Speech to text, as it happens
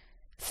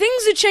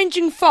Things are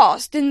changing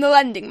fast in the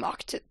lending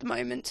market at the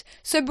moment,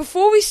 so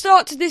before we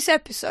start this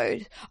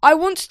episode, I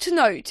want to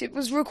note it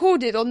was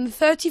recorded on the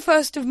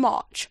 31st of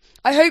March.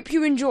 I hope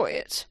you enjoy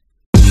it.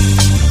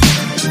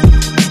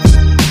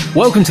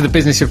 Welcome to the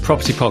Business of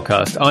Property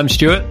podcast. I'm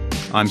Stuart.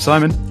 I'm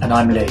Simon. And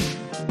I'm Lee.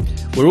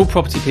 We're all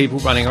property people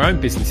running our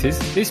own businesses.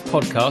 This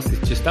podcast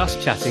is just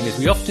us chatting, as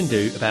we often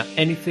do, about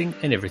anything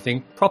and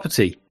everything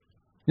property.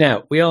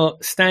 Now, we are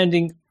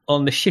standing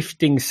on the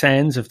shifting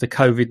sands of the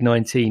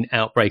COVID-19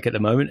 outbreak at the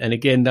moment. And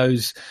again,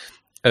 those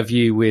of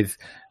you with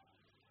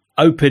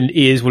open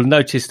ears will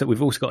notice that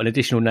we've also got an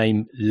additional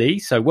name, Lee.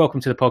 So welcome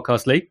to the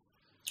podcast, Lee.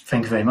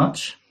 Thank you very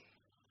much.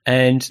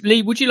 And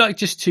Lee, would you like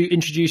just to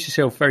introduce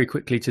yourself very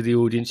quickly to the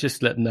audience,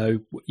 just to let them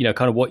know,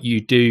 kind of what you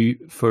do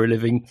for a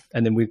living,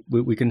 and then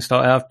we can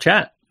start our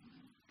chat.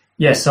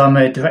 Yes, so I'm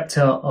a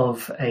director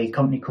of a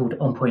company called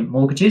On Point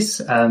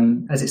Mortgages.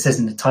 As it says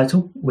in the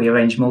title, we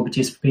arrange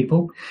mortgages for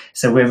people.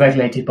 So we're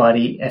regulated by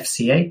the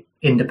FCA,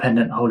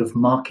 Independent Whole of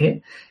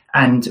Market,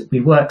 and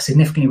we work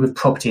significantly with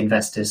property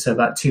investors. So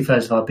about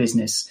 2/3 of our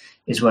business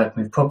is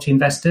working with property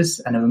investors,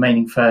 and the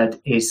remaining third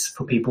is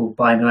for people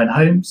buying their own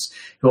homes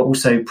who are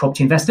also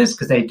property investors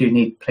because they do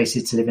need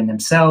places to live in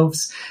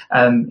themselves,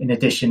 in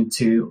addition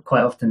to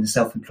quite often the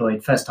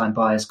self-employed first-time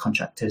buyers,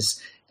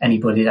 contractors,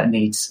 anybody that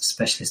needs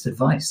specialist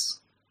advice.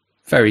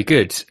 Very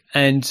good.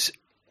 And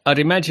I'd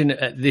imagine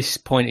at this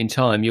point in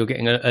time, you're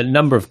getting a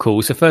number of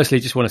calls. So firstly,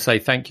 just want to say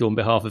thank you on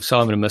behalf of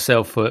Simon and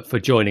myself for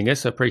joining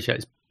us. I appreciate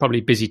it's probably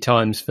busy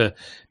times for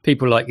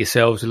people like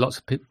yourselves,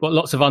 with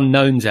lots of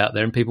unknowns out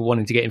there and people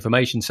wanting to get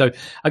information. So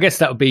I guess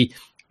that would be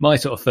my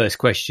sort of first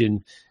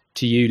question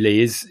to you,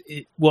 Lee, is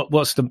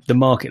what's the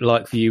market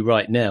like for you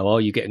right now? Are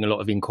you getting a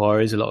lot of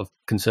inquiries, a lot of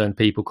concerned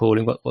people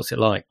calling? What's it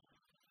like?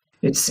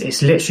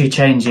 It's literally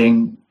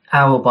changing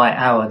hour by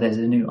hour. There's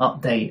a new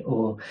update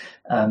or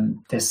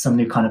there's some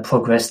new kind of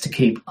progress to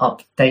keep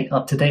up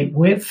to date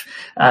with.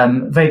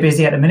 Very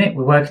busy at the minute.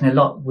 We're working a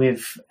lot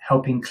with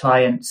helping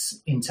clients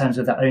in terms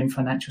of their own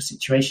financial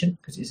situation,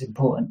 because it's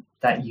important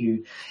that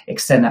you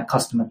extend that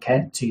customer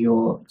care to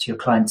your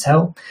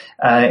clientele.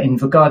 In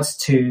regards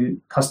to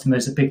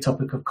customers, a big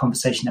topic of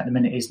conversation at the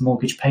minute is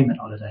mortgage payment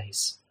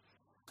holidays.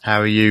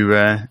 How are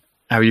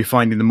you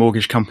finding the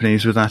mortgage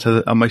companies with that?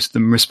 Are most of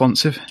them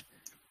responsive?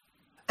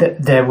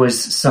 There was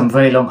some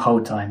very long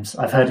hold times.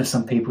 I've heard of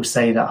some people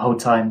say that hold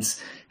times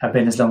have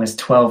been as long as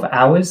 12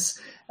 hours.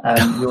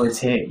 You always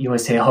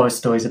hear horror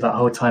stories about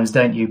hold times,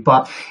 don't you?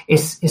 But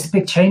it's a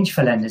big change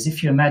for lenders.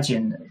 If you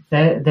imagine,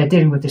 they're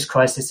dealing with this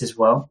crisis as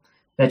well.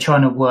 They're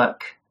trying to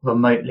work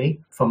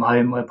remotely from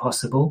home where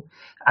possible.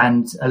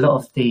 And a lot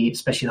of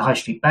especially the high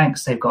street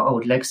banks, they've got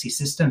old legacy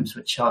systems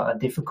which are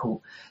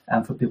difficult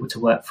for people to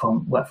work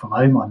from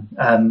home on.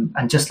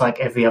 And just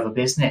like every other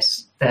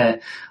business,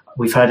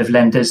 we've heard of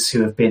lenders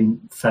who have been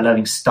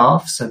furloughing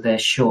staff, so they're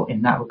short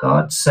in that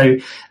regard. So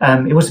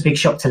it was a big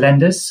shock to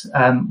lenders.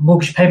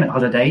 Mortgage payment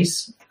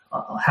holidays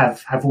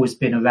have always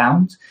been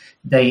around.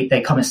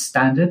 They come as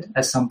standard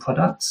as some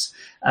products.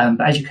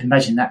 But as you can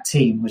imagine, that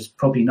team was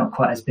probably not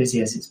quite as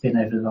busy as it's been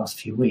over the last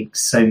few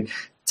weeks. So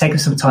taken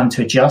some time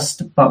to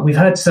adjust, but we've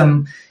heard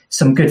some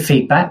good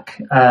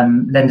feedback.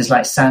 Lenders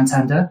like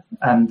Santander,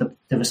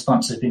 the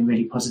response has been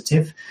really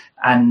positive.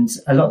 And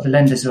a lot of the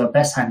lenders who are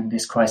best handling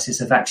this crisis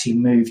have actually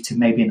moved to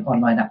maybe an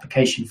online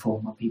application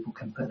form where people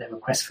can put their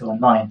request through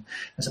online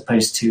as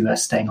opposed to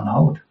staying on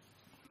hold.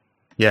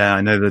 Yeah,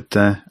 I know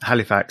that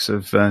Halifax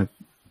have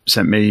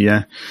sent me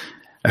a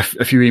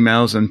few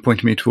emails and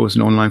pointed me towards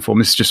an online form.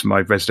 This is just for my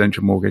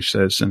residential mortgage,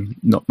 so it's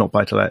not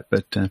buy to let.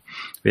 But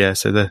yeah,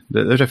 so there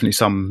are definitely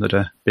some that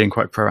are being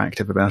quite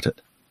proactive about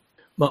it.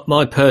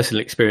 My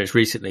personal experience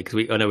recently,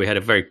 because I know we had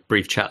a very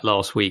brief chat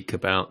last week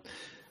about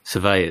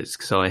surveyors,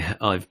 because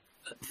I've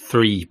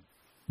 3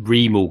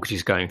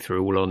 remortgages going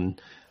through, all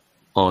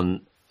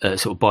on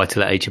sort of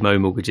buy-to-let HMO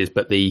mortgages.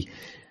 But the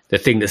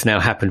thing that's now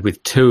happened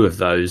with 2 of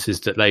those is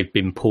that they've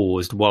been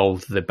paused while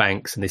the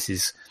banks, and this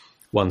is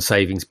One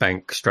Savings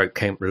Bank /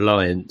 Kent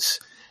Reliance,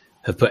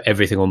 have put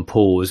everything on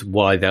pause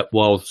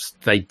whilst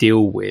they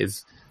deal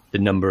with the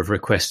number of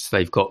requests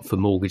they've got for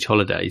mortgage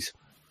holidays.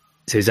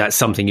 So is that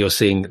something you're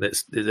seeing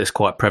that's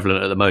quite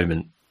prevalent at the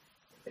moment?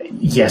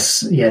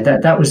 Yes, yeah,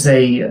 that was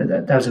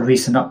a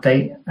recent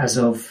update as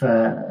of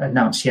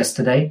announced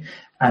yesterday,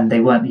 and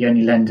they weren't the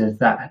only lender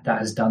that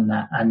has done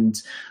that.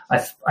 And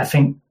I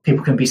think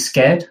people can be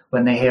scared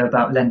when they hear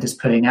about lenders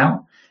pulling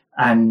out.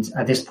 And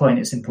at this point,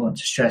 it's important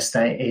to stress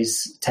that it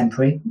is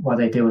temporary while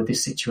they deal with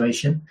this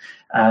situation.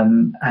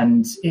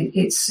 And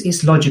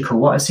it's logical.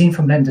 What I've seen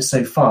from lenders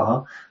so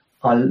far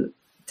are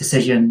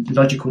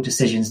logical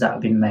decisions that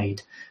have been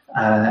made.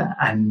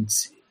 And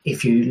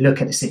if you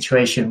look at the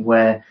situation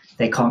where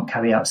they can't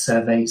carry out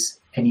surveys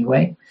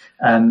anyway,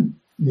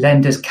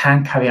 lenders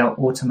can carry out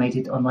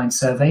automated online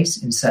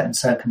surveys in certain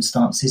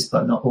circumstances,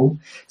 but not all.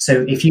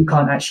 So if you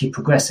can't actually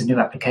progress a new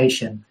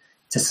application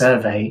to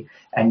survey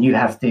and you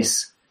have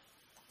this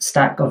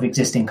stack of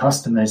existing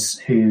customers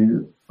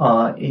who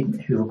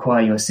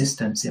require your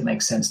assistance, it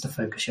makes sense to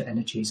focus your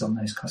energies on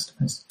those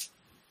customers.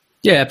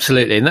 Yeah,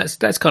 absolutely, and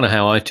that's kind of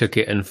how I took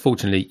it. And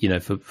fortunately,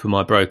 for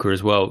my broker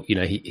as well,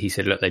 he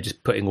said, look, they're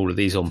just putting all of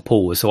these on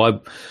pause.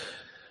 So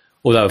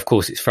although of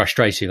course it's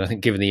frustrating, I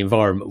think given the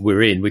environment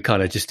we're in, we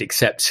kind of just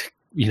accept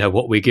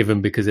what we're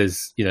given, because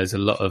there's a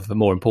lot of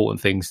more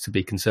important things to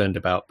be concerned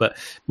about. But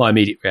my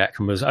immediate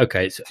reaction was,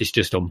 okay, it's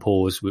just on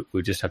pause.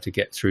 We'll just have to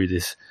get through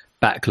this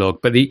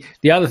backlog. But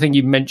the other thing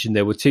you mentioned,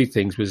 there were two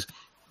things, was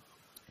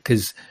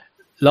because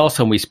last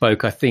time we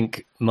spoke, I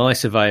think my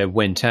surveyor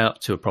went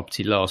out to a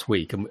property last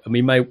week, and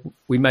we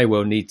may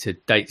well need to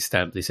date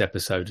stamp this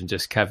episode and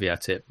just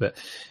caveat it. But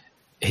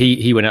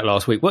he went out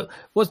last week.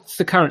 What's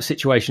the current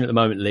situation at the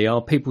moment, Lee?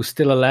 Are people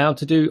still allowed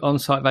to do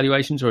on-site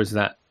valuations, or is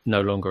that no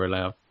longer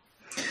allowed?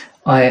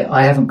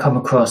 I haven't come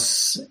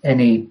across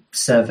any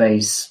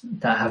surveys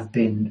that have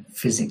been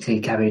physically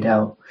carried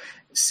out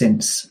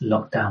since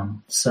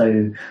lockdown.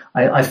 So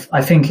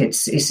I think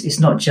it's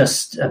not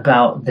just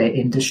about the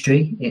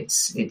industry.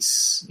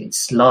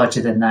 It's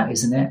larger than that,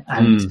 isn't it?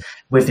 And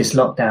with this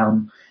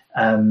lockdown,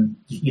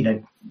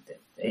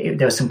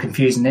 there was some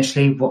confusion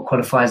initially, what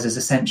qualifies as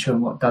essential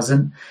and what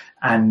doesn't.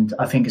 And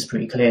I think it's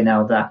pretty clear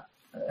now that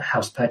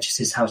house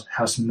purchases,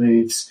 house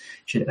moves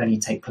should only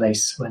take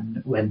place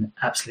when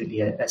absolutely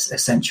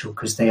essential,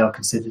 because they are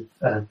considered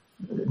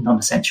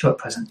non-essential at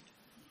present.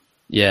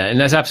 Yeah, and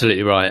that's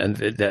absolutely right. And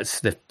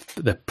that's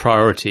the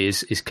priority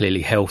is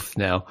clearly health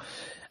now.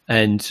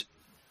 And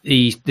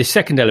the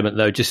second element,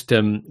 though, just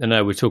I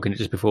know we were talking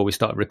just before we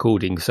started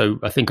recording. So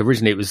I think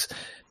originally it was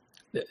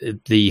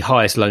the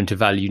highest loan to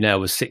value now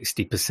was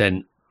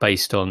 60%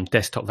 based on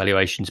desktop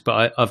valuations,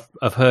 but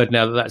I've heard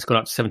now that that's gone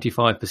up to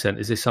 75%.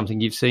 Is this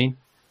something you've seen?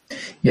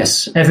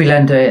 Yes, every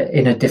lender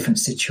in a different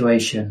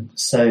situation.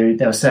 So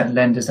there are certain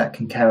lenders that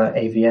can carry out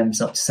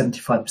AVMs up to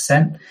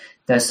 75%.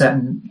 There are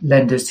certain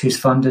lenders whose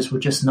funders will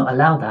just not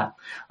allow that.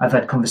 I've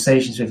had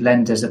conversations with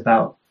lenders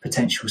about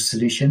potential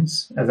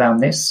solutions around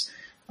this.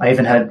 I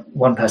even heard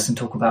one person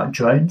talk about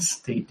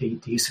drones, the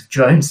use of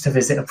drones to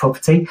visit a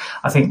property.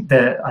 I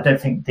don't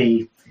think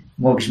the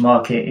mortgage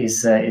market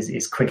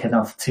is quick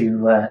enough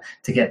to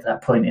get to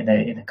that point in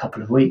a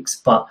couple of weeks.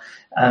 But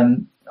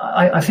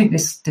I think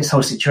this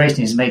whole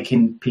situation is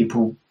making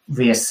people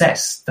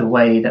reassess the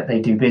way that they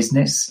do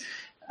business,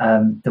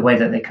 the way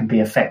that they can be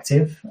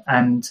effective.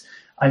 And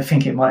I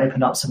think it might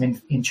open up some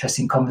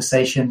interesting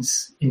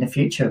conversations in the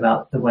future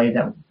about the way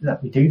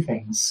that we do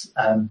things.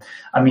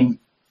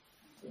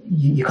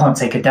 You can't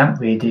take a damp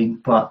reading,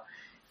 but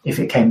if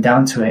it came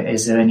down to it,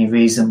 is there any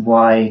reason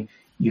why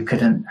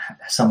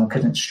someone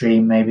couldn't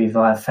stream maybe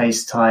via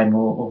FaceTime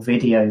or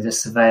video the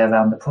survey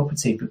around the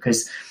property?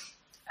 Because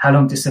how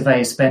long do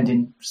surveyors spend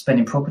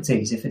in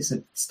properties? If it's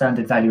a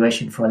standard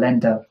valuation for a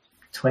lender,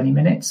 20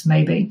 minutes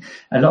maybe.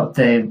 A lot of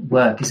the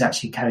work is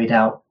actually carried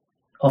out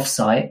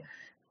off-site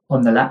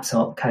on the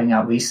laptop, carrying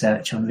out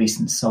research on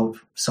recent sold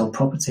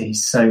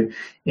properties. So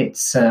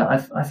it's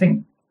I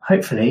think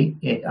hopefully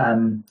it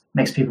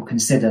makes people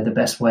consider the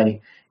best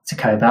way to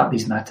go about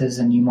these matters,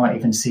 and you might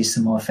even see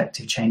some more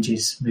effective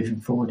changes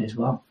moving forward as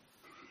well.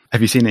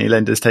 Have you seen any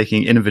lenders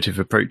taking innovative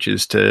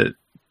approaches to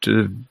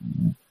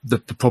the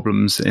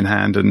problems in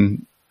hand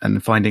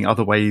and finding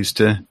other ways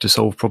to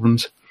solve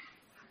problems?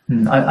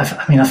 I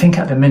think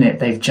at the minute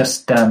they've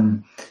just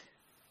been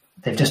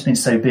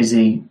so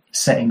busy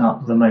setting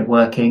up remote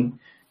working,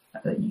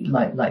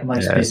 like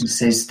most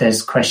businesses.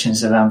 There's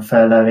questions around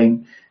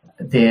furloughing.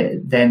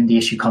 Then the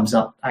issue comes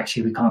up.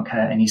 Actually, we can't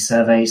carry out any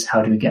surveys.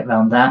 How do we get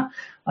around that?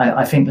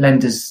 I think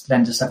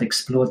lenders have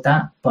explored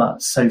that,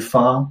 but so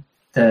far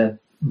the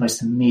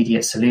most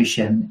immediate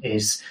solution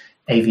is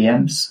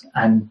AVMs,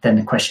 and then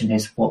the question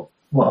is what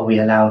are we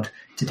allowed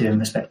to do in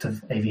respect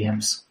of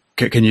AVMs?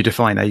 Can you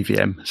define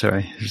AVM?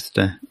 Sorry,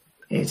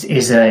 It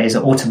is an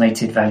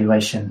automated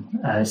valuation,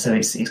 so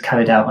it's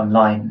carried out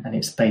online and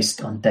it's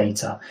based on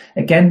data.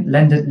 Again,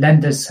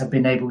 lenders have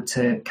been able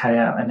to carry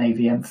out an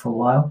AVM for a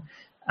while,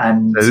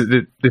 and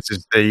this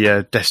is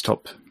the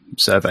desktop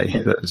survey.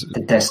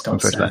 The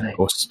desktop survey,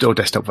 or still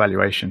desktop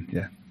valuation.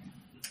 Yeah,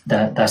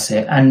 that's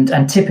it.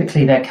 And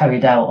typically they're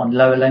carried out on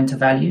lower loan to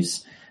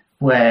values,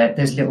 where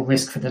there's little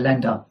risk for the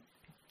lender.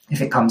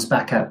 If it comes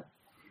back at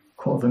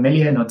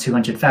 $250,000 or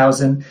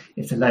 200,000,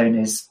 if the loan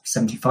is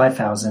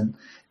 75,000.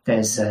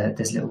 There's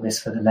little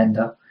risk for the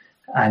lender,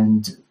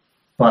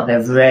 but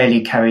they're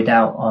rarely carried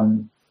out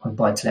on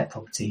buy-to-let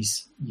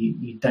properties.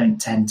 You don't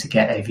tend to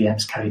get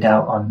AVMs carried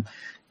out on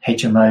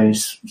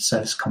HMOs,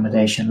 service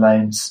accommodation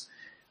loans,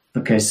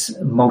 because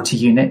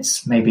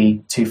multi-units,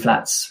 maybe two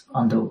flats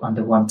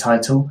under one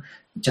title,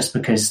 just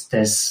because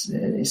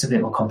it's a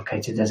bit more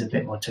complicated. There's a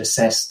bit more to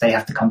assess. They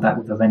have to come back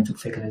with a rental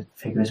figure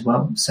as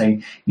well. So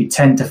you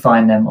tend to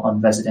find them on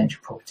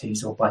residential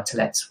properties or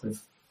buy-to-lets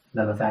with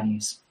lower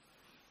values.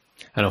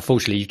 And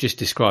unfortunately, you've just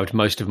described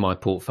most of my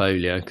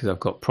portfolio, because I've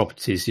got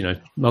properties,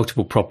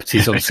 multiple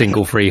properties on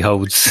single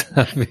freeholds,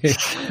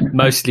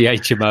 mostly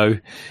HMO.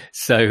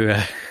 So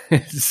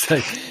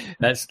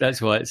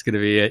that's why it's going to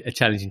be a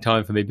challenging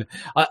time for me. But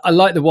I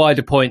like the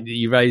wider point that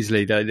you raised,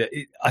 Lee, though.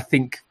 I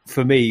think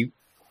for me,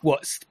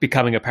 what's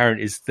becoming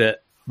apparent is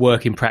that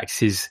working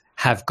practices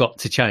have got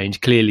to change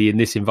clearly in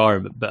this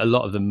environment, but a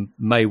lot of them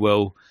may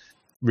well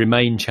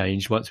remain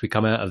changed once we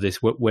come out of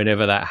this,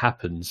 whenever that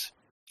happens.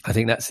 I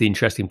think that's the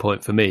interesting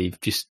point for me,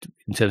 just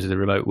in terms of the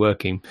remote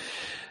working.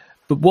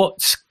 But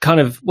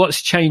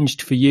what's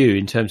changed for you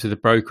in terms of the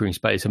brokering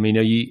space? I mean,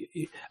 are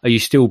you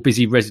still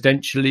busy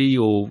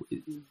residentially or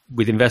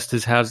with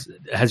investors? Has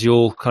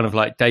your kind of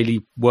like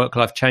daily work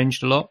life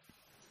changed a lot?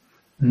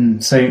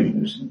 So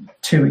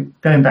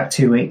going back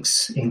 2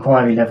 weeks,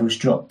 inquiry levels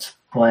dropped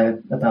by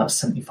about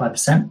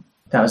 75%.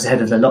 That was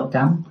ahead of the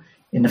lockdown.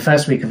 In the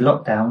first week of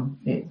lockdown,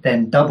 it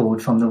then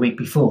doubled from the week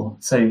before.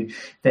 So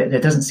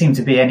there doesn't seem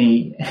to be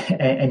any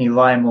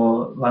rhyme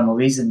or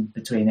reason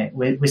between it.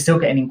 We're still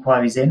getting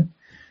inquiries in.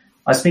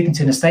 I was speaking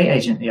to an estate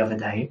agent the other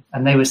day,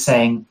 and they were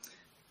saying,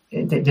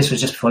 this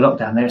was just before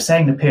lockdown, they were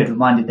saying the period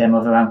reminded them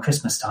of around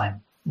Christmas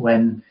time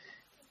when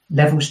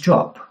levels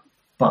drop,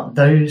 but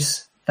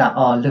those that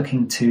are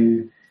looking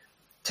to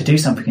do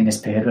something in this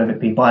period, whether it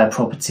be buy a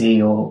property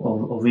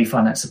or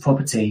refinance a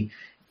property,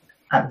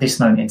 at this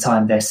moment in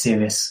time, they're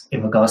serious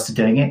in regards to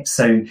doing it.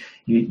 So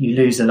you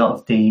lose a lot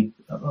of the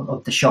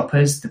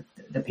shoppers,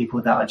 the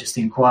people that are just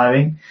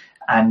inquiring,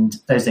 and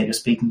those that you're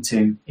speaking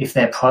to, if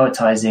they're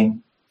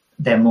prioritizing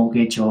their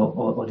mortgage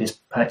or this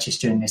purchase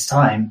during this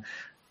time,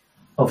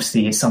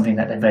 obviously it's something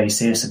that they're very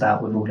serious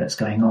about with all that's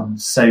going on.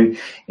 So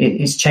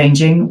it's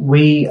changing.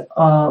 We're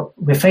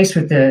faced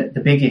with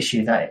the big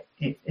issue that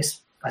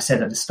I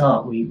said at the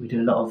start, we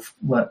do a lot of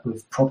work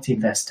with property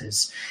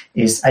investors.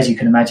 Is, as you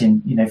can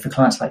imagine, for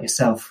clients like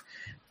yourself,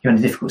 you're in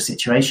a difficult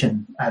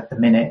situation at the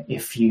minute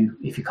if you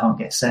can't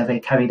get a survey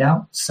carried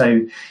out.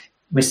 So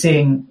we're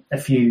seeing a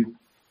few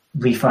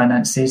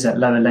refinances at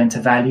lower loan to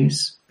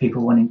values,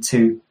 people wanting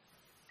to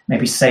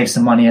maybe save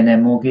some money on their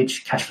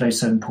mortgage. Cash flow is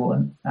so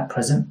important at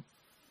present.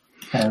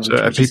 So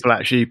are people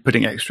actually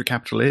putting extra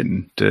capital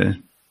in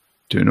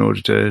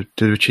order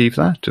to achieve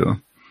that, or?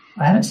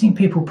 I haven't seen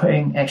people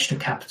putting extra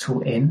capital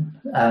in,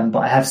 but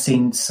I have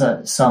seen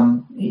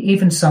some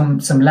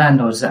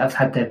landlords that have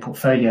had their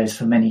portfolios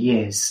for many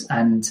years,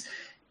 and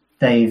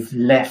they've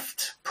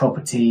left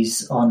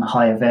properties on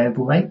higher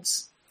variable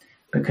rates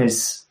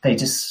because they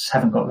just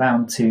haven't got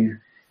round to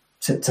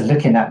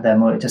looking at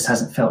them, or it just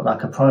hasn't felt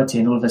like a priority.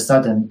 And all of a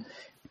sudden,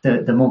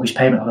 the mortgage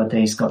payment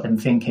holidays got them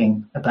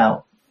thinking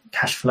about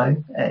cash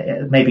flow.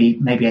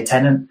 Maybe a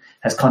tenant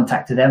has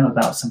contacted them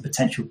about some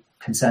potential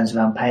concerns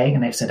around paying,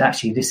 and they've said,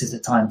 actually, this is the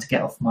time to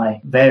get off my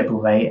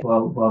variable rate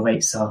while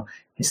rates are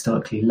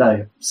historically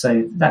low.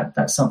 So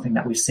that's something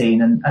that we've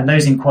seen, and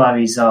those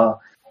inquiries are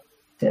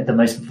the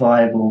most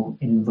viable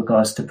in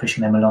regards to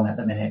pushing them along at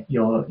the minute.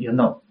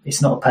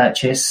 It's not a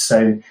purchase,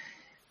 so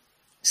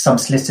some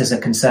solicitors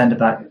are concerned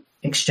about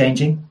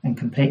exchanging and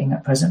completing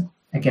at present,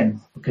 again,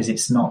 because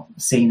it's not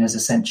seen as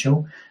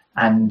essential,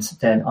 and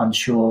they're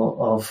unsure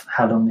of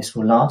how long this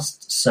will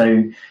last.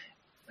 So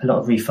a lot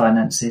of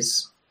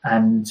refinances,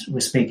 and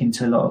we're speaking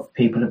to a lot of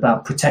people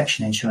about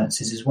protection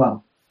insurances as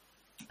well.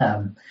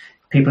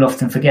 People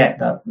often forget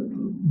that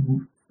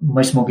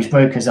most mortgage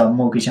brokers are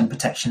mortgage and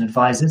protection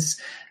advisors,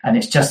 and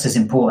it's just as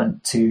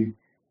important to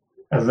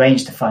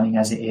arrange the funding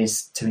as it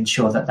is to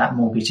ensure that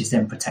mortgage is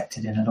then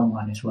protected in the long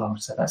run as well.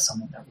 So that's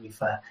something that we've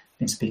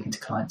been speaking to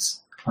clients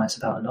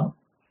about a lot.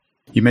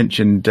 You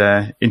mentioned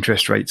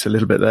interest rates a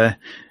little bit there,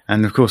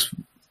 and of course,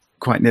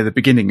 quite near the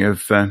beginning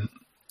of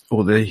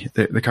all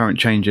the current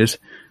changes,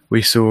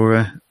 we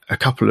saw a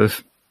couple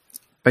of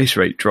base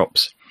rate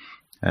drops.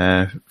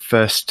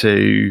 First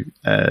to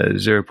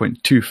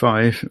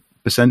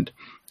 0.25%,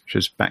 which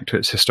was back to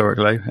its historic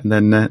low, and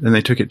then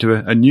they took it to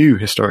a new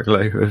historic low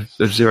of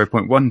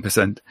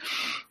 0.1%.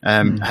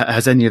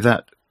 Has any of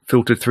that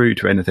filtered through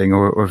to anything,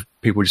 or have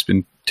people just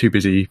been too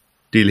busy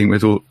dealing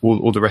with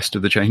all the rest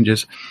of the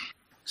changes?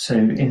 So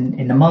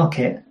in the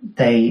market,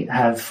 they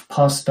have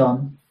passed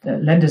on,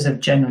 lenders have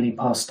generally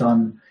passed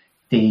on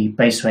the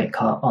base rate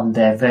cut on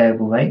their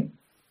variable rate.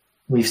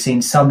 We've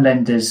seen some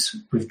lenders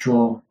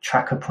withdraw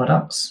tracker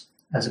products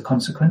as a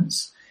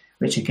consequence,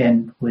 which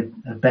again would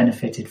have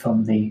benefited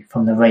from the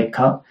rate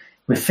cut.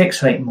 With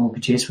fixed rate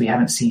mortgages, we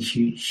haven't seen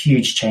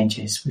huge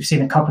changes. We've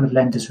seen a couple of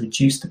lenders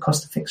reduce the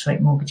cost of fixed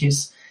rate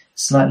mortgages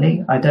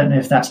slightly. I don't know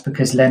if that's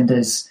because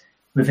lenders,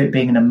 with it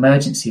being an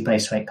emergency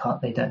base rate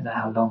cut, they don't know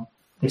how long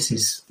this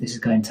is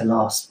going to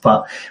last.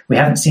 But we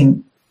haven't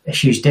seen a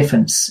huge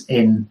difference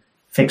in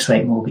fixed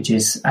rate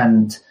mortgages,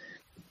 and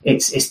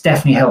it's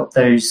definitely helped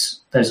those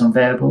on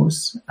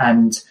variables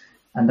and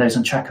those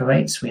on tracker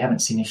rates. We haven't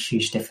seen a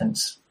huge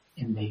difference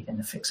in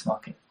the fixed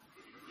market.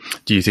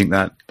 Do you think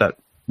that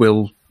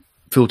will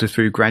filter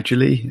through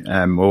gradually,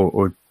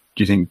 or do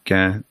you think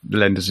the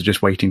lenders are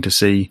just waiting to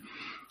see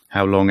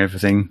how long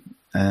everything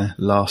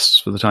lasts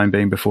for the time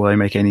being before they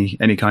make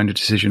any kind of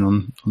decision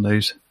on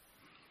those?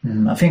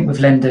 I think with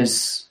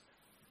lenders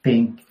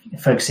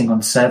focusing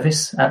on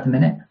service at the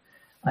minute,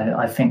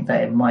 I think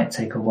that it might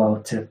take a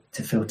while to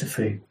filter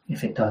through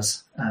if it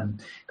does,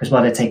 because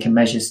while they're taking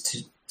measures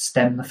to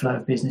stem the flow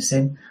of business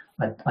in,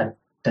 I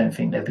don't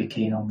think they'd be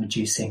keen on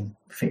reducing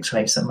fixed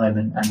rates at the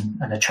moment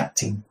and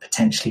attracting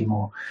potentially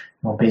more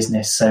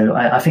business. So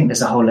I think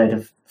there's a whole load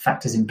of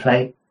factors in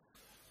play,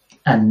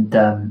 and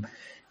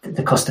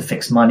the cost of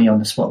fixed money on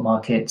the spot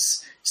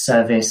markets,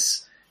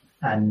 service,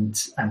 and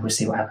we'll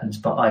see what happens.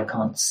 But I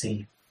can't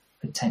see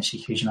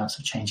potentially huge amounts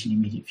of change in the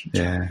immediate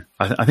future. Yeah,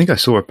 I think I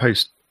saw a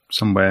post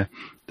somewhere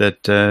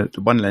that the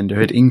one lender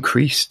had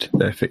increased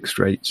their fixed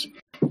rates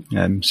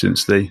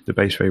since the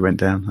base rate went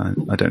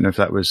down. I don't know if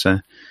that was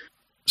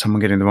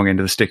someone getting the wrong end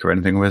of the stick or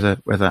anything, whether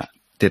that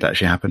did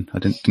actually happen. I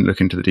didn't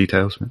look into the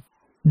details. But.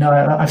 No,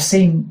 I've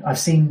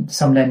seen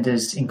some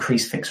lenders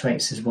increase fixed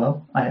rates as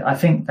well. I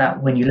think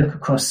that when you look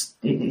across,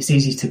 it's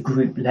easy to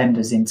group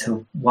lenders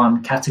into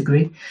one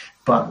category,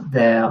 but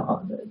they're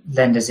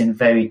lenders in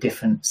very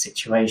different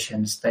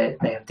situations. They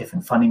have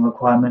different funding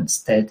requirements.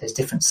 There's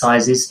different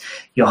sizes.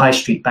 Your high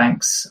street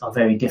banks are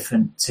very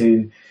different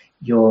to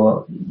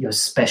your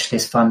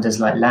specialist funders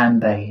like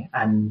Landbay,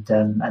 and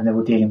they're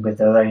all dealing with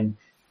their own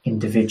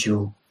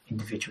individual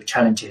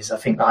challenges. I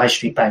think the high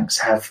street banks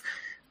have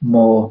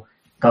more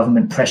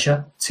government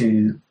pressure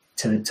to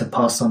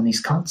pass on these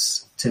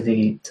cuts to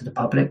the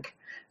public,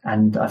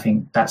 and I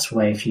think that's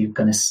where, if you're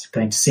going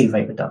to see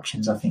rate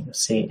reductions, I think you'll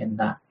see it in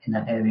that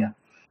area.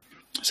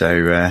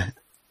 So,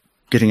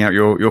 getting out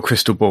your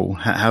crystal ball,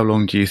 how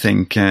long do you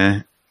think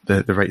the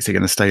rates are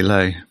going to stay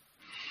low?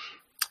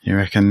 You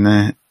reckon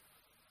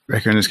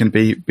it's going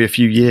to be a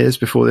few years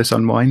before this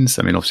unwinds?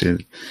 I mean,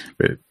 obviously,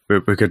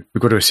 we've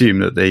got to assume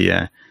that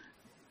the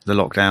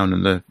lockdown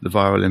and the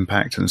viral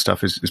impact and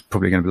stuff is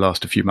probably going to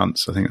last a few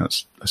months. I think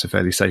that's a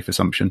fairly safe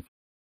assumption.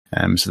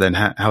 So then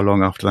how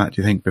long after that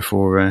do you think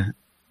before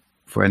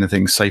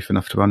anything's safe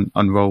enough to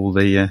unroll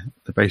the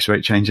base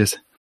rate changes?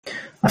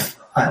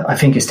 I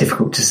think it's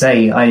difficult to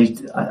say.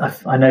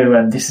 I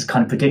know this is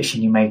kind of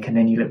prediction you make, and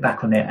then you look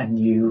back on it and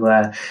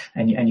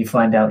you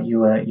find out you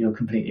were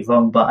completely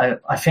wrong.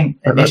 But I think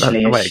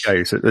initially, that's the way it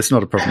goes. It's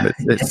not a problem.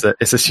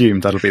 It's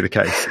assumed that'll be the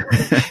case.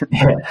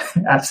 Yeah,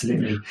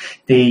 absolutely.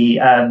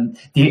 The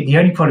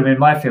only problem in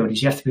my field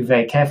is you have to be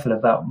very careful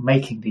about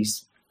making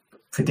these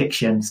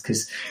predictions,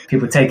 because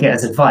people take it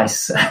as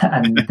advice,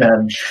 and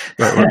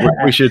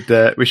we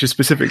should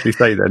specifically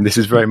say then this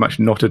is very much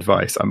not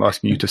advice. I'm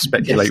asking you to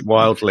speculate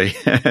wildly,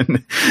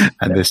 and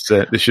this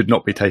should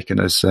not be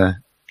taken as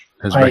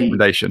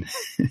recommendation.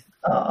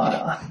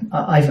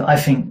 I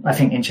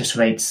think interest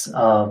rates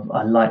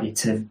are likely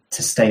to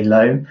stay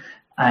low,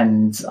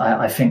 and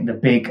I think the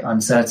big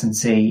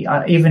uncertainty,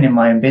 even in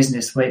my own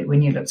business,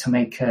 when you look to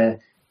make a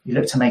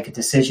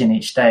decision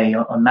each day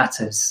on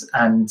matters,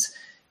 and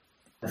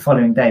the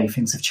following day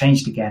things have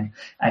changed again,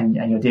 and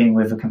you're dealing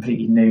with a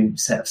completely new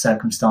set of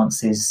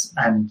circumstances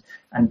and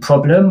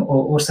problem,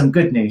 or some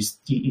good news,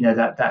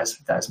 that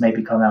has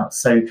maybe come out.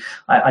 So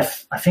I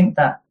think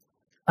that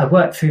I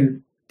worked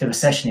through the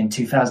recession in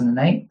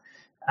 2008,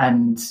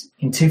 and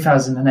in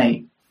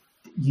 2008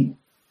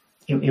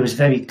 it was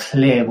very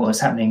clear what was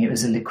happening. It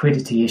was a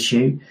liquidity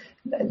issue.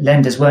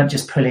 Lenders weren't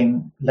just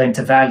pulling loan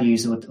to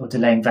values or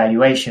delaying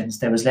valuations.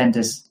 There was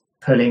lenders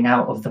pulling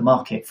out of the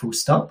market, full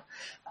stop,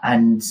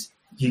 and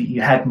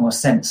you had more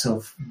sense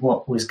of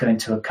what was going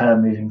to occur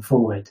moving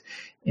forward.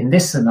 In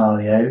this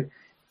scenario,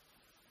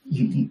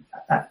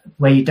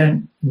 where you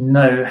don't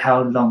know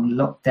how long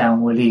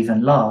lockdown will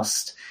even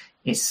last,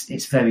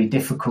 it's very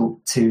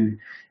difficult to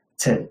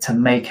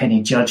make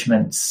any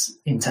judgments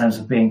in terms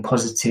of being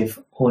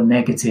positive or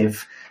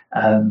negative.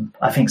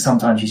 I think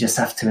sometimes you just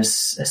have to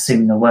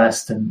assume the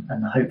worst and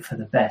hope for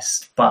the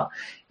best. But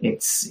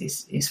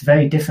it's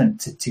very different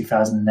to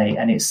 2008,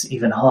 and it's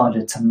even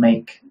harder to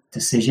make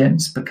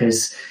decisions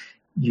because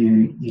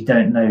you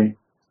don't know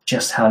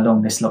just how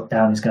long this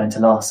lockdown is going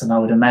to last. And I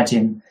would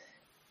imagine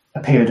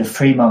a period of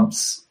 3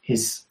 months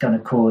is going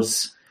to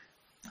cause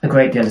a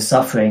great deal of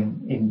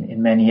suffering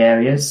in many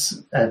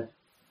areas. A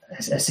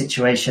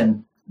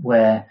situation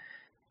where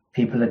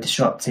people are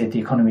disrupted, the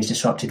economy is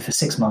disrupted for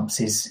 6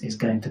 months is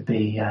going to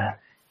be a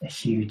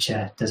huge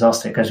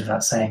disaster. It goes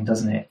without saying,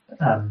 doesn't it?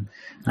 And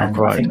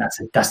right. I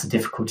think that's the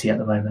difficulty at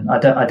the moment.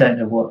 I don't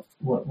know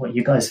what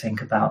you guys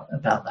think about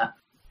that.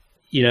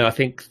 I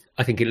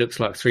think it looks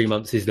like 3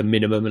 months is the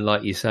minimum, and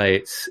like you say,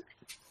 it's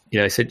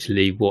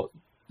essentially what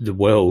the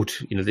world,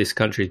 this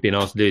country has been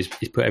asked to do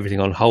is put everything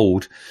on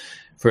hold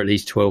for at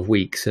least 12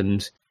 weeks,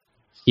 and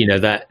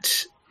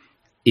that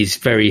is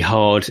very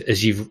hard,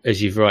 as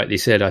you've rightly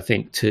said, I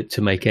think,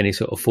 to make any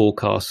sort of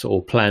forecasts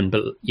or plan.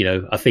 But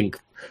I think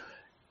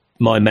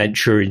my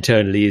mantra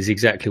internally is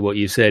exactly what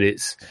you said.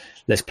 It's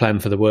let's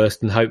plan for the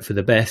worst and hope for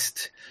the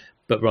best.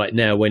 But right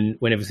now, when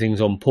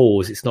everything's on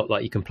pause, it's not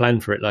like you can plan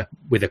for it. Like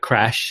with a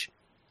crash,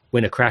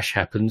 when a crash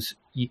happens,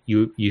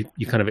 you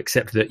kind of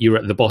accept that you're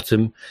at the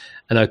bottom,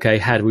 and okay,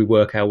 how do we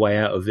work our way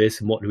out of this,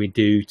 and what do we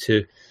do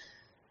to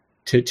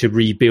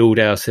rebuild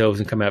ourselves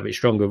and come out of it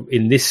stronger?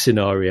 In this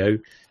scenario,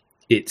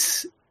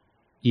 it's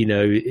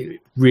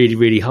really,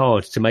 really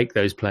hard to make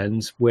those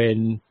plans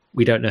when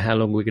we don't know how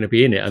long we're going to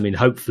be in it. I mean,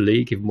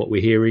 hopefully, given what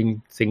we're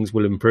hearing, things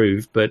will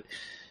improve, but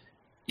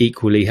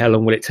equally, how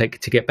long will it take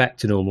to get back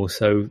to normal?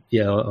 So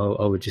yeah,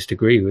 I would just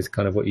agree with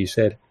kind of what you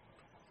said.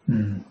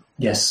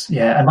 Yes,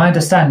 yeah, and my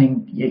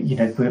understanding,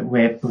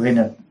 we're in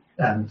a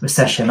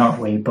recession,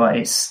 aren't we? But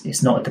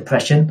it's not a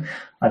depression.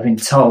 I've been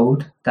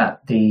told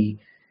that the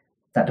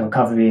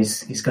recovery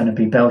is going to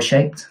be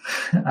bell-shaped.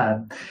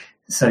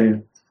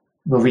 So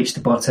we'll reach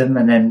the bottom,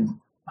 and then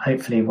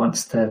hopefully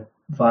once the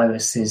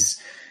virus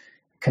is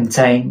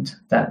contained,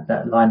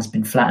 that line's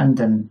been flattened,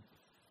 and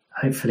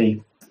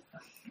hopefully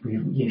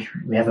we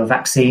have a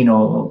vaccine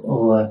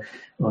or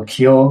a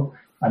cure.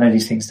 I know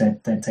these things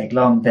don't take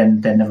long.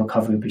 Then the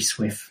recovery will be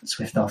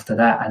swift after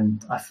that,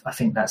 and I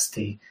think that's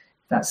the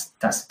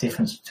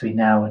difference between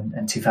now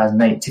and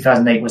 2008.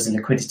 2008 was a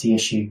liquidity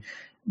issue.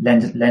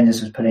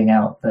 Lenders was pulling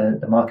out,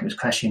 the market was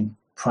crashing,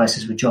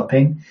 prices were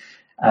dropping.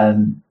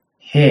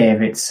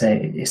 Here it's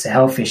a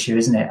health issue,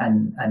 isn't it?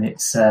 And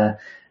it's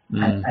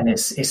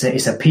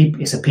it's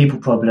a people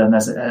problem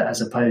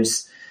as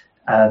opposed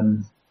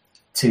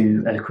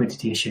to a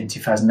liquidity issue in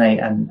 2008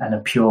 and a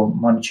pure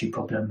monetary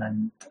problem,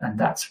 and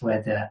that's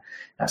where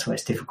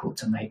it's difficult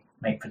to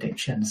make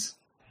predictions.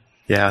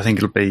 Yeah, I think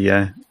it'll be.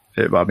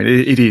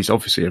 It is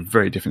obviously a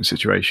very different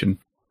situation,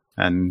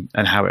 and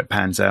how it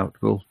pans out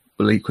will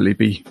equally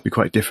be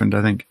quite different,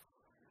 I think.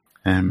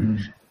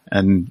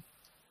 And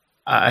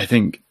I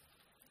think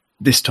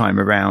this time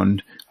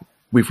around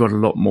we've got a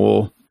lot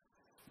more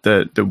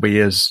that we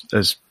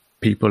as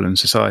people and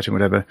society and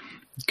whatever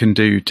can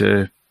do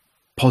to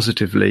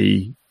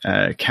positively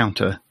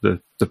counter the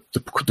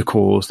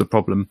cause, the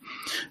problem.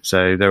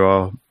 So there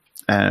are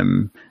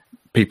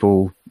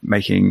people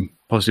making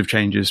positive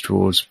changes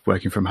towards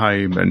working from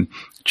home and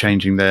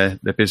changing their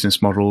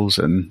business models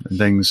and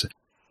things.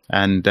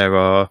 And there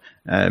are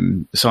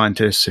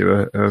scientists who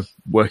are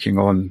working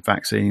on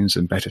vaccines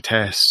and better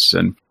tests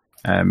and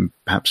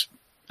perhaps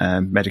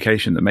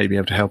medication that may be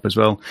able to help as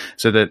well.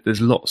 So that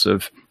there's lots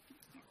of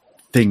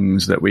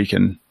things that we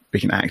can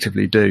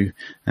actively do,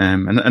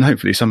 and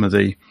hopefully some of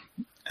the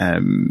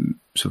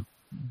sort of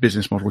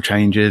business model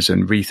changes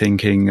and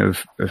rethinking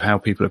of how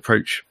people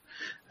approach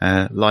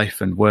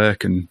life and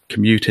work and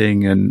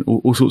commuting and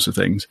all sorts of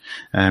things.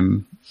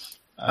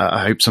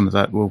 I hope some of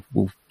that will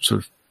sort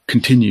of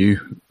continue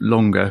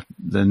longer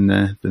than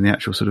the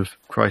actual sort of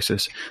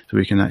crisis, so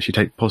we can actually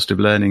take positive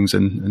learnings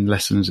and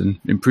lessons and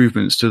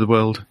improvements to the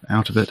world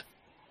out of it.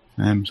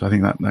 So I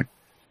think that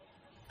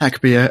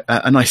could be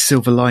a nice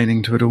silver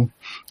lining to it all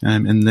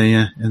in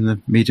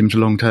the medium to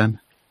long term.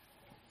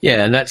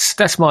 Yeah, and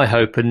that's my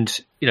hope. And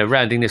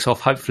rounding this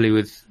off, hopefully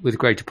with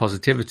greater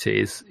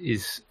positivity,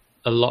 is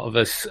a lot of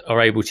us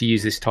are able to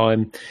use this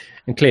time.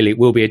 And clearly, it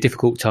will be a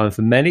difficult time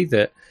for many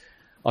that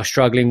are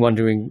struggling,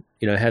 wondering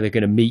how they're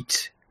going to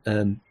meet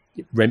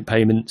rent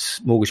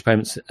payments, mortgage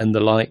payments, and the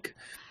like.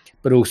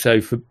 But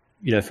also for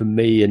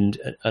me and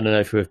I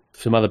know for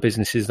some other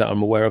businesses that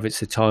I'm aware of,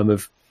 it's a time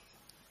of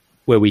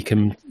where we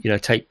can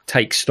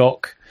take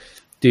stock,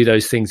 do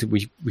those things that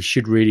we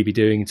should really be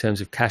doing in terms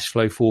of cash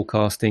flow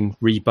forecasting,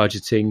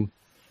 rebudgeting,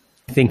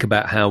 think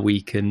about how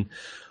we can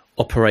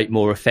operate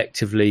more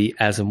effectively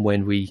as and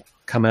when we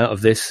come out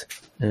of this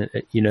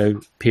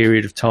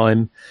period of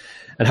time.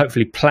 And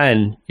hopefully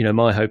plan,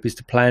 my hope is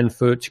to plan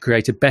to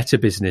create a better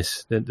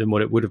business than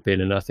what it would have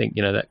been. And I think,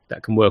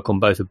 that can work on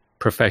both a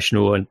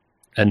professional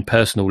and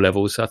personal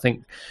levels. So I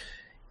think,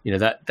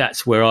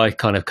 that's where I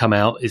kind of come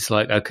out. It's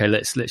like, okay,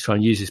 let's try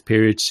and use this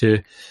period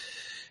to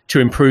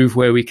improve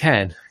where we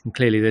can. And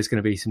clearly there's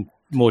going to be some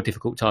more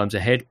difficult times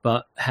ahead,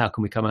 but how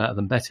can we come out of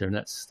them better? And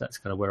that's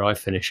kind of where I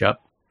finish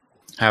up.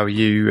 How are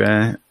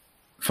you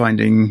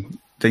finding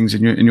things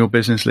in your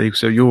business, Lee?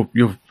 So you're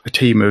a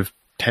team of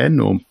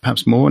 10 or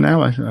perhaps more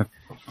now. I'm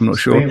not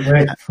sure.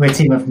 We're a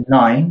team of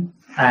 9,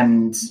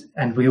 and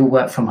we all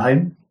work from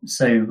home.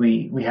 So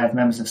we have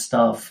members of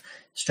staff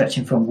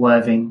stretching from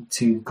Worthing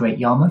to Great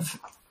Yarmouth,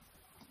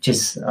 which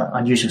is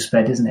unusual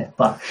spread, isn't it?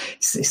 But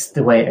it's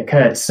the way it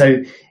occurred.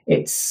 So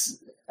it's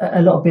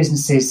a lot of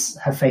businesses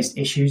have faced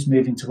issues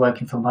moving to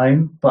working from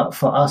home, but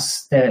for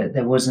us, there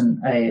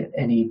wasn't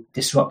any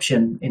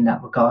disruption in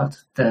that regard.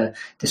 The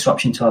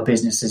disruption to our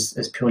business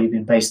has purely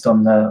been based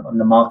on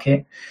the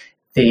market.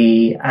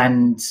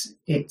 And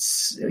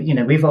it's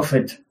we've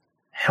offered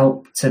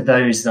help to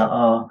those that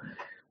are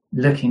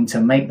looking to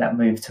make that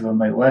move to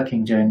remote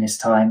working during this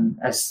time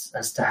as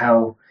to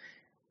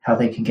how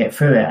they can get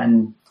through it.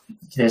 And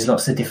there's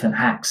lots of different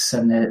hacks,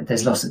 and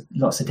there's lots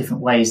of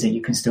different ways that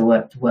you can still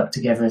work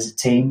together as a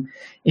team,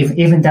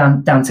 even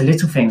down to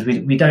little things.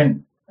 We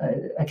don't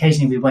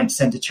occasionally we won't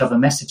send each other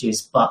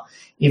messages, but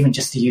even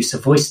just the use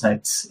of voice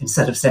notes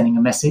instead of sending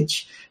a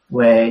message,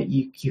 where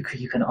you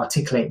can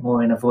articulate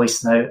more in a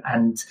voice note,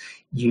 and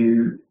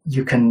you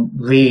can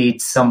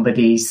read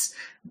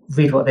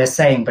what they're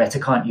saying better,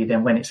 can't you,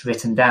 than when it's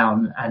written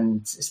down,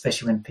 and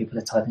especially when people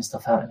are typing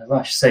stuff out in a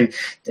rush. So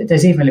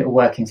there's even little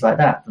workings like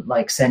that,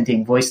 like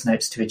sending voice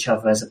notes to each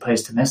other as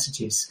opposed to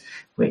messages,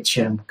 which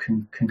can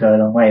go a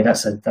long way.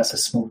 That's a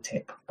small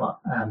tip, but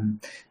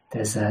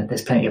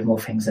there's plenty of more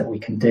things that we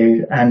can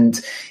do. And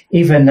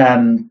even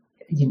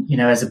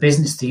as a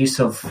business, the use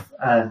of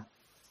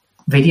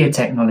video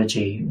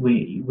technology.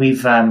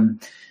 We've to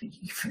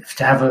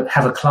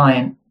have a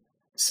client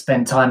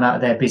spend time out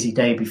of their busy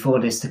day before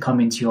this to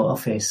come into your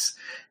office,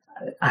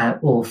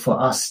 or for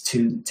us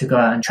to go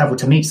out and travel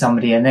to meet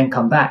somebody and then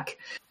come back,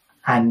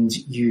 and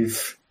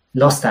you've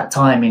lost that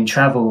time in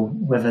travel,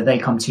 whether they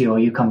come to you or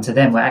you come to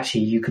them, where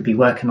actually you could be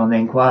working on the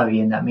inquiry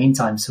in that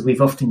meantime. So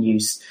we've often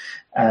used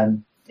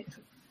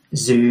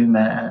Zoom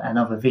and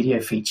other video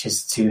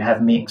features to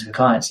have meetings with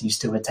clients, and you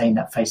still retain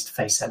that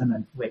face-to-face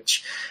element,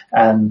 which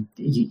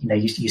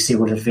you see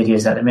all of the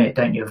videos at the minute,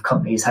 don't you, of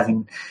companies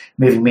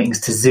moving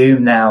meetings to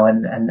Zoom now,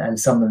 and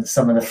some of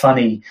the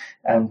funny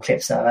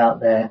clips that are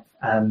out there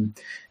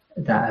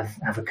that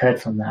have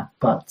occurred from that.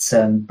 But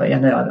yeah,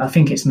 no, I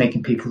think it's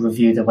making people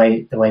review the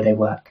way they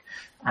work.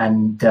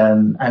 And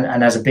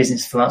as a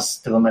business, for us,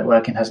 the remote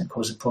working hasn't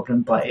caused a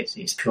problem, but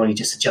it's purely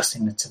just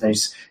adjusting to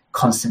those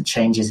constant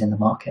changes in the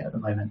market at the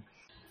moment.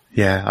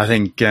 Yeah, I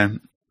think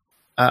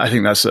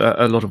that's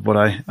a lot of what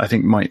I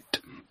think might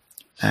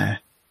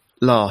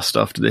last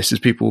after this, is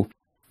people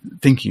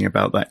thinking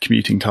about that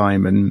commuting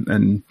time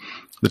and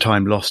the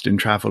time lost in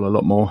travel a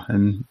lot more,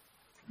 and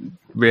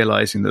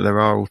realizing that there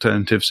are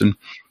alternatives and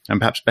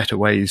perhaps better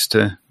ways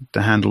to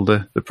handle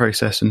the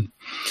process and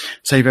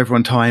save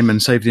everyone time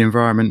and save the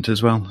environment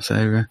as well.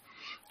 So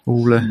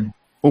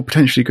all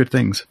potentially good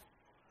things.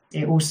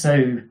 It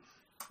also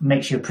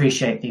makes you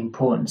appreciate the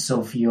importance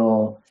of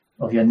your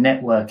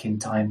network in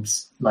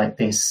times like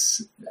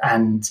this,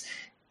 and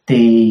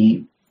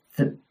it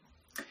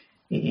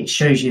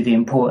shows you the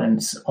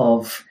importance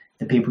of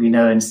the people you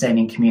know and staying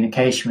in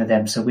communication with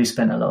them. So we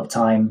spent a lot of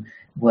time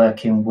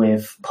working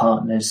with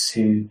partners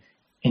who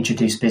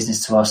introduce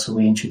business to us, or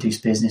we introduce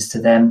business to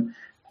them.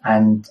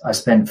 And I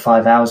spent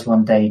 5 hours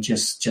one day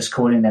just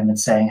calling them and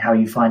saying, how are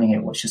you finding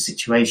it? What's your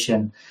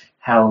situation?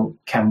 How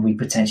can we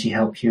potentially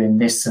help you in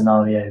this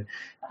scenario?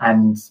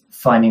 And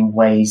finding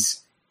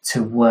ways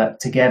to work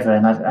together.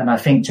 And I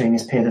think during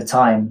this period of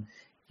time,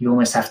 you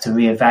almost have to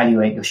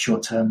reevaluate your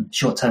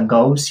short-term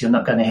goals. You're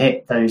not going to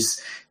hit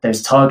those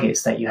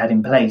targets that you had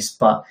in place.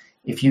 But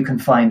if you can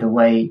find a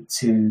way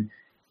to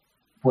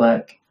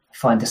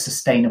find a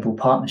sustainable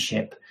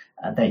partnership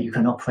that you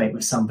can operate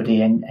with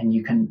somebody, and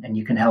you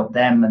can help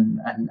them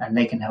and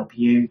they can help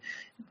you,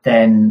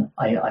 then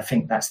I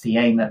think that's the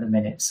aim at the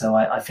minute. So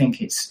I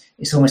think it's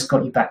almost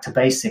got you back to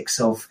basics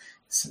of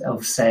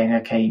saying,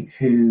 okay,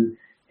 who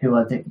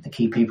are the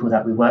key people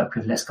that we work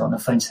with? Let's get on the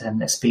phone to them.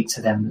 Let's speak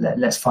to them.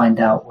 Let's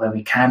find out where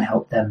we can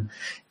help them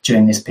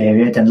during this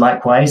period. And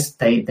likewise,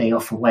 they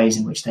offer ways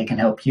in which they can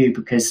help you,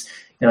 because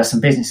there are some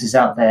businesses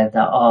out there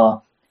that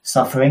are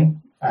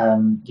suffering.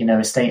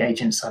 Estate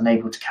agents are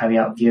unable to carry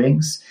out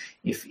viewings.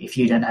 If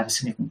you don't have a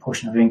significant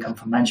portion of your income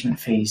from management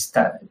fees,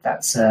 they're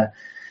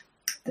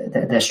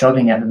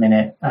struggling at the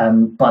minute.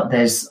 But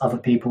there's other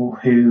people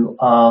who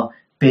are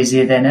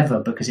busier than ever,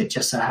 because it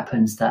just so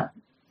happens that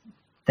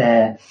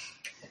their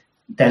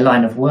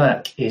line of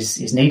work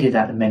is needed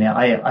at the minute.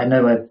 I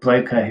know a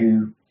broker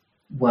who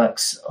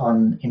works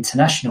on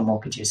international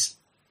mortgages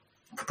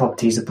for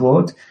properties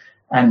abroad,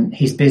 and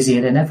he's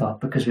busier than ever,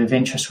 because with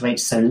interest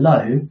rates so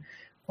low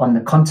on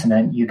the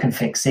continent, you can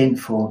fix in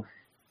for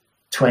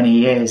 20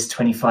 years,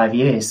 25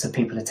 years. So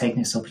people are taking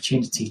this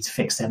opportunity to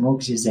fix their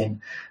mortgages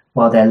in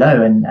while they're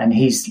low. And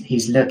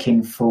he's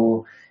looking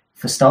for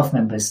staff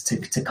members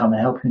to come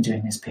and help him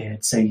during this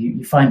period. So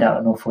you find out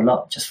an awful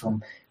lot just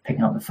from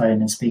picking up the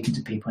phone and speaking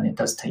to people, and it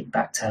does take you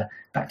back to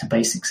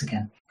basics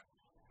again.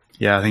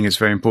 Yeah, I think it's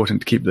very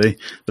important to keep the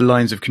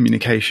lines of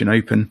communication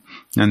open,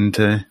 and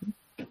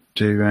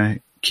to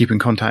keep in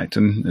contact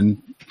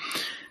and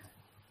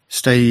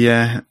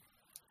stay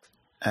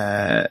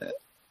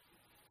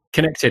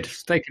connected.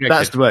 Stay connected.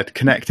 That's the word,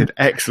 connected.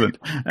 Excellent.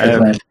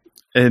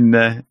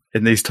 In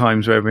these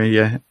times where we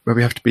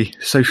have to be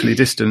socially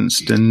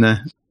distanced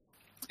and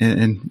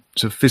in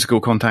sort of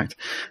physical contact,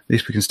 at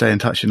least we can stay in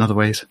touch in other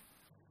ways.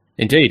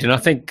 Indeed, and I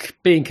think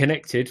being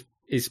connected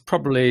is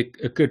probably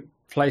a good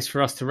place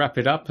for us to wrap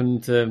it up.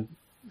 And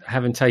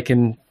having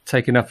taken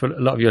up a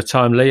lot of your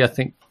time, Lee, I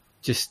think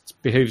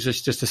just behooves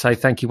us just to say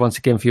thank you once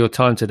again for your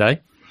time today.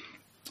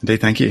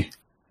 Indeed, thank you.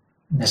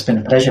 It's been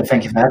a pleasure.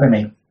 Thank you for having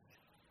me.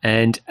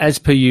 And as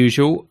per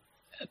usual,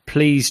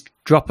 please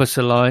drop us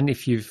a line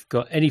if you've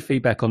got any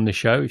feedback on the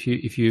show. If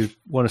you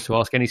want us to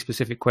ask any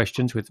specific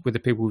questions with the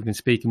people we've been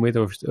speaking with,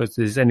 or if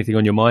there's anything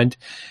on your mind.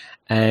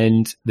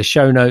 And the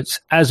show notes,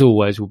 as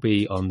always, will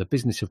be on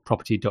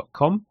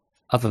thebusinessofproperty.com.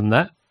 Other than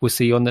that, we'll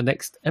see you on the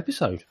next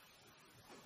episode.